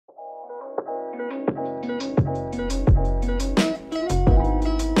Hey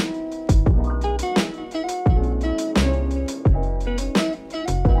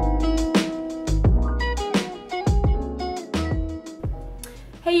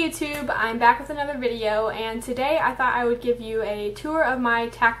YouTube, I'm back with another video, and today I thought I would give you a tour of my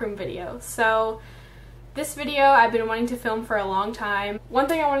tack room video. So this video I've been wanting to film for a long time. One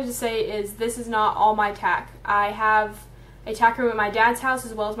thing I wanted to say is this is not all my tack. I have a tack room at my dad's house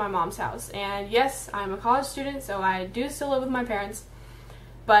as well as my mom's house, and yes, I'm a college student, so I do still live with my parents,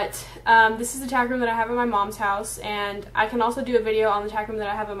 but this is the tack room that I have at my mom's house, and I can also do a video on the tack room that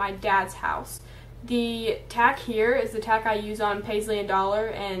I have at my dad's house. The tack here is the tack I use on Paisley and Dollar,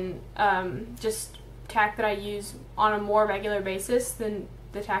 and just tack that I use on a more regular basis than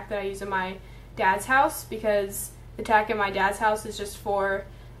the tack that I use in my dad's house, because the tack in my dad's house is just for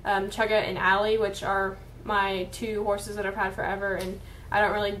Chugga and Allie, which are my two horses that I've had forever, and I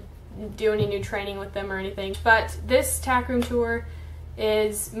don't really do any new training with them or anything. But this tack room tour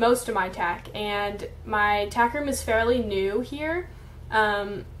is most of my tack, and my tack room is fairly new here.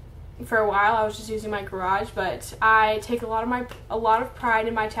 For a while I was just using my garage, but I take a lot of pride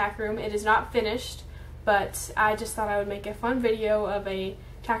in my tack room. It is not finished, but I just thought I would make a fun video of a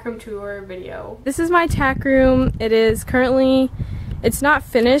tack room tour video. This is my tack room. It is currently, it's not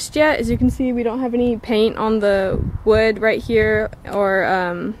finished yet. As you can see, we don't have any paint on the wood right here, or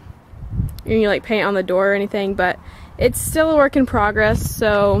any like paint on the door or anything, but it's still a work in progress,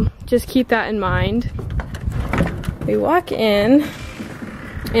 so just keep that in mind. We walk in,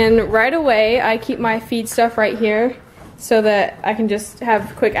 and right away I keep my feed stuff right here so that I can just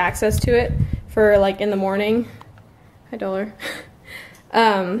have quick access to it for like in the morning. Hi, Dollar.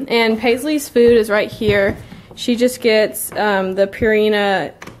 And Paisley's food is right here. She just gets the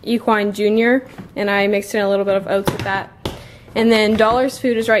Purina Equine Junior, and I mixed in a little bit of oats with that. And then Dollar's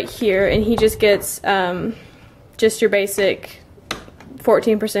food is right here, and he just gets just your basic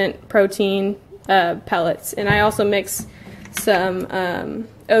 14% protein pellets. And I also mix some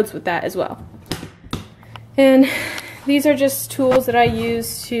oats with that as well. And these are just tools that I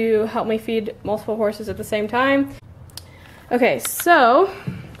use to help me feed multiple horses at the same time. Okay, so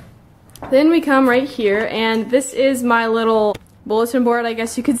then we come right here, and this is my little bulletin board, I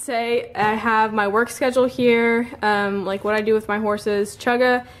guess you could say. I have my work schedule here, like what I do with my horses.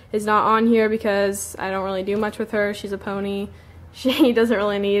 Chugga is not on here because I don't really do much with her. She's a pony. She doesn't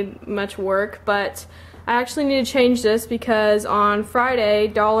really need much work, but I actually need to change this because on Friday,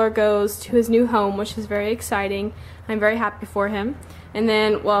 Dollar goes to his new home, which is very exciting. I'm very happy for him. And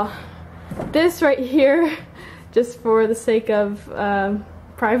then, well, this right here, just for the sake of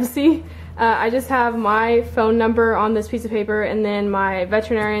privacy, I just have my phone number on this piece of paper, and then my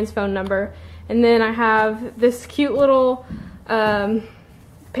veterinarian's phone number. And then I have this cute little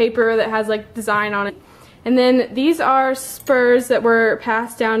paper that has like design on it. And then these are spurs that were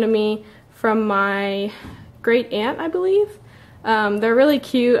passed down to me from my great aunt, I believe. They're really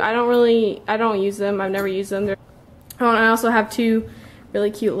cute. I don't use them. I've never used them. Oh, and I also have two really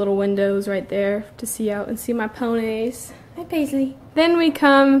cute little windows right there to see out and see my ponies. Hi, Paisley. Then we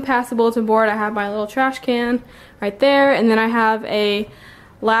come past the bulletin board. I have my little trash can right there, and then I have a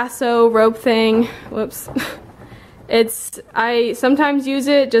lasso rope thing. Whoops. I sometimes use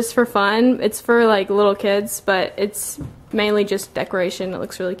it just for fun. It's for like little kids, but it's mainly just decoration. It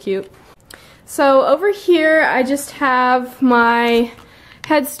looks really cute. So over here I just have my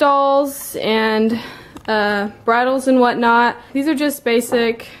head stalls and bridles and whatnot. These are just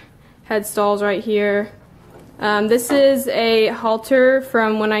basic head stalls right here. This is a halter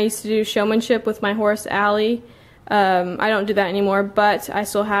from when I used to do showmanship with my horse Allie. I don't do that anymore, but I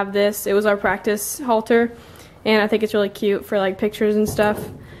still have this. It was our practice halter, and I think it's really cute for like pictures and stuff.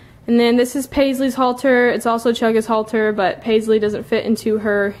 And then this is Paisley's halter. It's also Chugga's halter, but Paisley doesn't fit into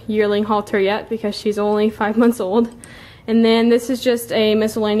her yearling halter yet because she's only 5 months old. And then this is just a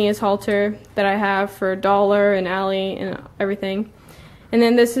miscellaneous halter that I have for Dollar and Allie and everything. And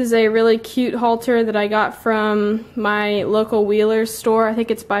then this is a really cute halter that I got from my local Wheeler's store. I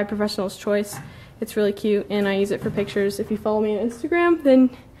think it's by Professional's Choice. It's really cute, and I use it for pictures. If you follow me on Instagram, then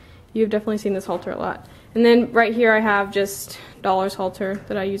you've definitely seen this halter a lot. And then right here I have just Dollar's halter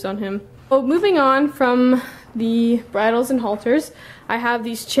that I use on him. Well, moving on from the bridles and halters, I have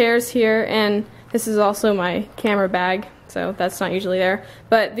these chairs here, and this is also my camera bag, so that's not usually there.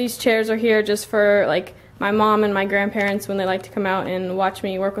 But these chairs are here just for like my mom and my grandparents when they like to come out and watch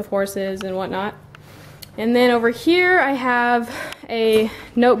me work with horses and whatnot. And then over here I have a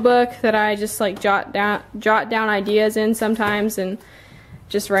notebook that I just like jot down ideas in sometimes, and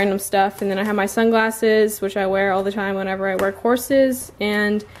just random stuff. And then I have my sunglasses, which I wear all the time whenever I work horses,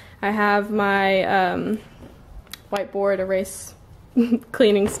 and I have my whiteboard erase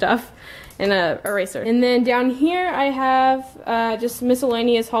cleaning stuff and a eraser. And then down here I have just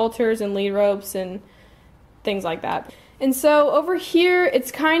miscellaneous halters and lead ropes and things like that. And so over here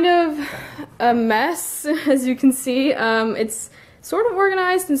it's kind of a mess, as you can see. It's sort of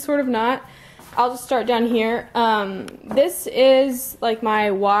organized and sort of not. I'll just start down here. This is like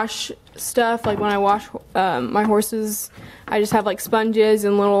my wash stuff. Like when I wash my horses, I just have like sponges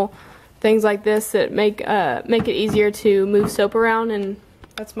and little things like this that make it easier to move soap around. And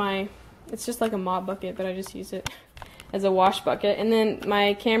that's it's just like a mop bucket, but I just use it as a wash bucket. And then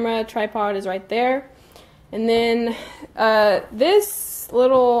my camera tripod is right there. And then this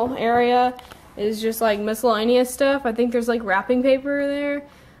little area is just like miscellaneous stuff. I think there's like wrapping paper there.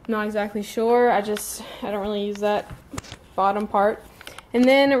 I'm not exactly sure. I don't really use that bottom part. And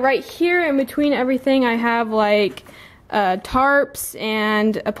then right here in between everything I have like tarps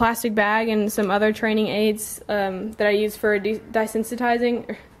and a plastic bag and some other training aids that I use for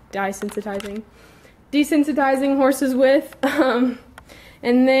desensitizing horses with.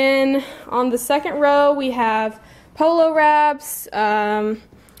 And then on the second row we have polo wraps,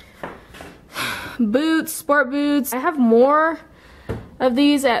 boots, sport boots. I have more of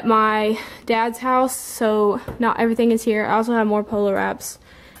these at my dad's house, so not everything is here. I also have more polo wraps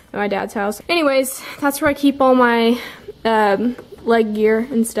at my dad's house. Anyways, that's where I keep all my leg gear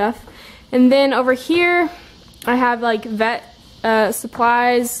and stuff. And then over here I have like vet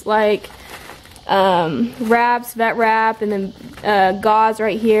supplies, like wraps, vet wrap, and then gauze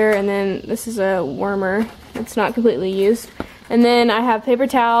right here, and then this is a wormer. It's not completely used. And then I have paper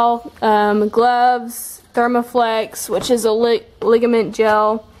towel, gloves, Thermoflex, which is a ligament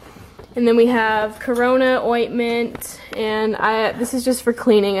gel, and then we have Corona ointment, and this is just for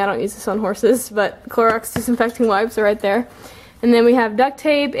cleaning. I don't use this on horses, but Clorox disinfecting wipes are right there. And then we have duct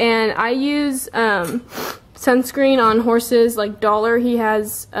tape, and I use sunscreen on horses. Like Dollar, he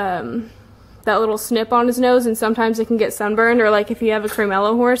has that little snip on his nose, and sometimes it can get sunburned, or like if you have a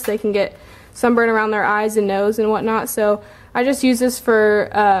Cremello horse, they can get sunburn around their eyes and nose and whatnot. So I just use this for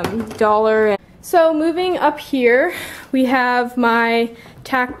Dollar. So moving up here, we have my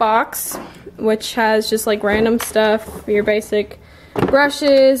Tack box, which has just like random stuff for your basic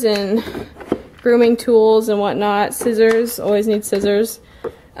brushes and grooming tools and whatnot. Scissors, always need scissors.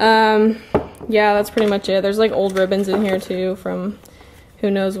 Yeah, that's pretty much it. There's like old ribbons in here too from who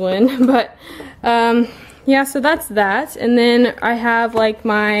knows when. But yeah, so that's that. And then I have like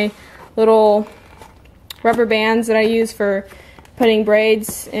my little rubber bands that I use for putting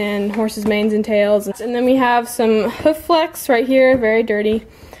braids in horses' manes and tails. And then we have some hoof flex right here, very dirty,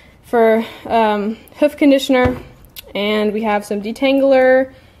 for hoof conditioner. And we have some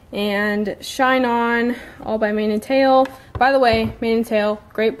detangler and Shine On, all by Mane and Tail. By the way, Mane and Tail,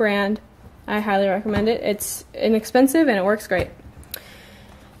 great brand. I highly recommend it. It's inexpensive and it works great.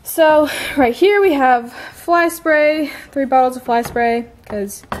 So right here we have fly spray, 3 bottles of fly spray,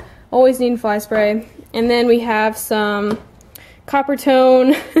 because always need fly spray. And then we have some copper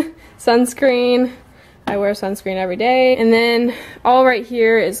tone sunscreen. I wear sunscreen every day. And then all right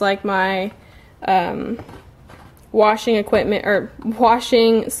here is like my washing equipment, or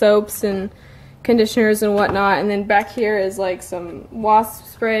washing soaps and conditioners and whatnot. And then back here is like some wasp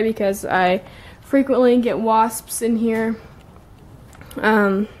spray, because I frequently get wasps in here.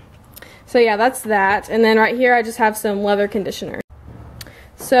 So yeah, that's that. And then right here I just have some leather conditioner.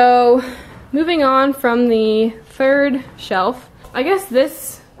 So moving on from the third shelf, I guess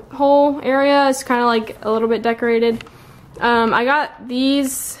this whole area is kind of like a little bit decorated. I got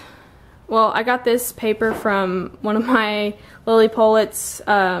these, well, I got this paper from one of my Lily Pulett's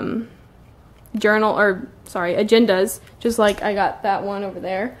agendas, just like I got that one over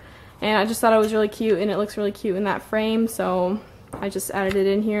there. And I just thought it was really cute, and it looks really cute in that frame, so I just added it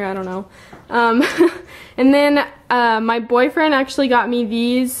in here. I don't know. And then my boyfriend actually got me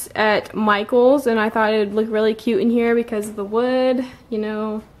these at Michael's, and I thought it would look really cute in here because of the wood, you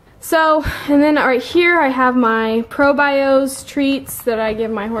know. So, and then right here I have my ProBios treats that I give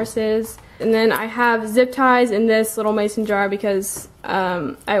my horses. And then I have zip ties in this little mason jar because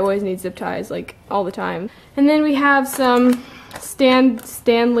I always need zip ties, like all the time. And then we have some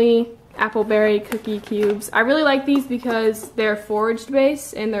Stanley Appleberry cookie cubes. I really like these because they're foraged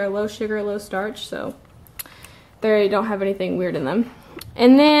base and they're low sugar, low starch, so they don't have anything weird in them.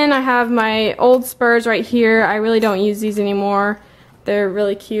 And then I have my old spurs right here. I really don't use these anymore. They're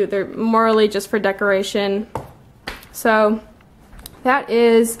really cute. They're morally just for decoration. So that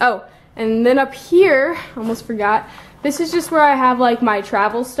is, oh, and then up here, almost forgot, This is just where I have like my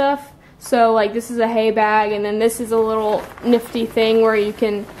travel stuff. So like this is a hay bag, and then this is a little nifty thing where you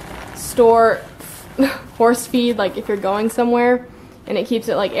can store horse feed like if you're going somewhere, and it keeps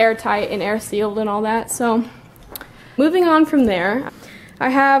it like airtight and air sealed and all that. So moving on from there, I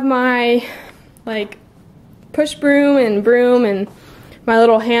have my like push broom and my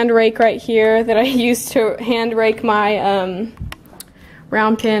little hand rake right here that I use to hand rake my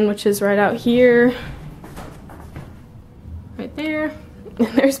round pin, which is right out here. Right there. And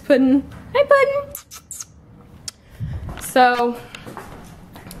there's Puddin'. Hi, Puddin'! So,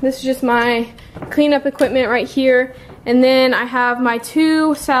 this is just my cleanup equipment right here. And then I have my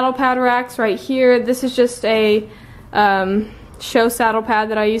 2 saddle pad racks right here. This is just a show saddle pad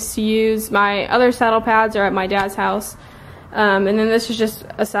that I used to use. My other saddle pads are at my dad's house. And then this is just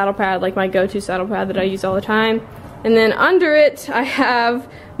a saddle pad, like my go-to saddle pad that I use all the time. And then under it, I have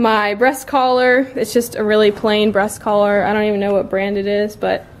my breast collar. It's just a really plain breast collar. I don't even know what brand it is,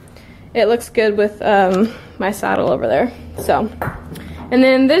 but it looks good with my saddle over there. So, and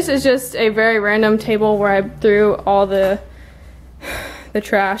then this is just a very random table where I threw all the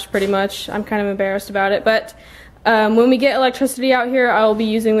trash pretty much. I'm kind of embarrassed about it, but when we get electricity out here, I will be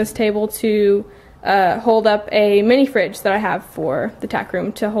using this table to hold up a mini fridge that I have for the tack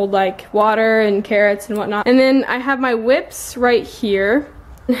room to hold like water and carrots and whatnot. And then I have my whips right here.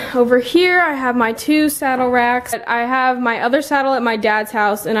 Over here I have my 2 saddle racks. I have my other saddle at my dad's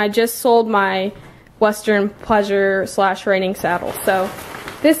house, and I just sold my Western Pleasure / reining saddle. So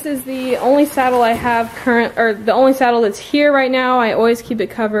this is the only saddle I have the only saddle that's here right now. I always keep it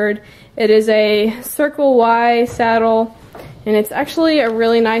covered. It is a Circle Y saddle, and it's actually a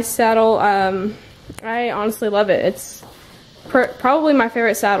really nice saddle. I honestly love it. It's probably my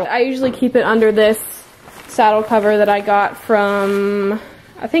favorite saddle. I usually keep it under this saddle cover that I got from,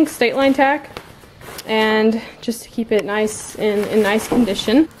 I think, State Line Tack, and just to keep it nice in nice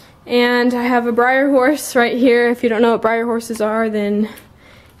condition. And I have a Breyer horse right here. If you don't know what Breyer horses are, then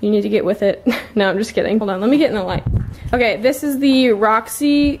you need to get with it. No, I'm just kidding. Hold on, let me get in the light. Okay, this is the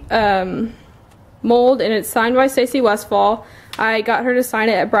Roxy mold, and it's signed by Stacy Westfall. I got her to sign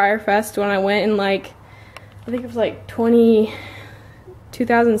it at Breyerfest when I went in, like, I think it was like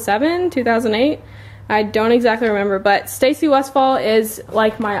 2007, 2008. I don't exactly remember, but Stacy Westfall is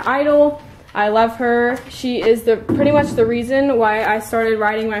like my idol. I love her. She is pretty much the reason why I started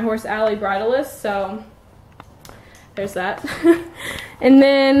riding my horse Allie bridleless, so there's that. And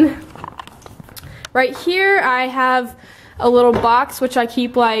then right here I have a little box which I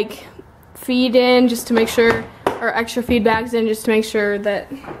keep like feed in just to make sure, or extra feed bags in just to make sure that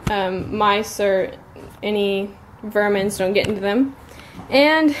mice or any vermins don't get into them.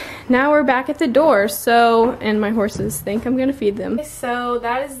 And now we're back at the door, so, and my horses think I'm gonna feed them. So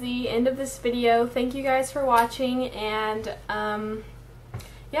that is the end of this video. Thank you guys for watching, and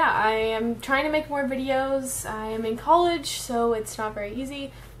yeah, I am trying to make more videos. I am in college, so it's not very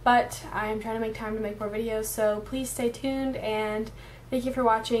easy, but I am trying to make time to make more videos, so please stay tuned, and thank you for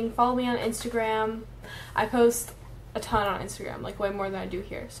watching. Follow me on Instagram. I post a ton on Instagram, like way more than I do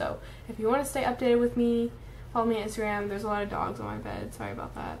here, so if you want to stay updated with me, follow me on Instagram. There's a lot of dogs on my bed. Sorry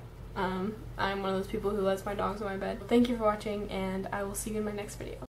about that. I'm one of those people who lets my dogs on my bed. Thank you for watching, and I will see you in my next video.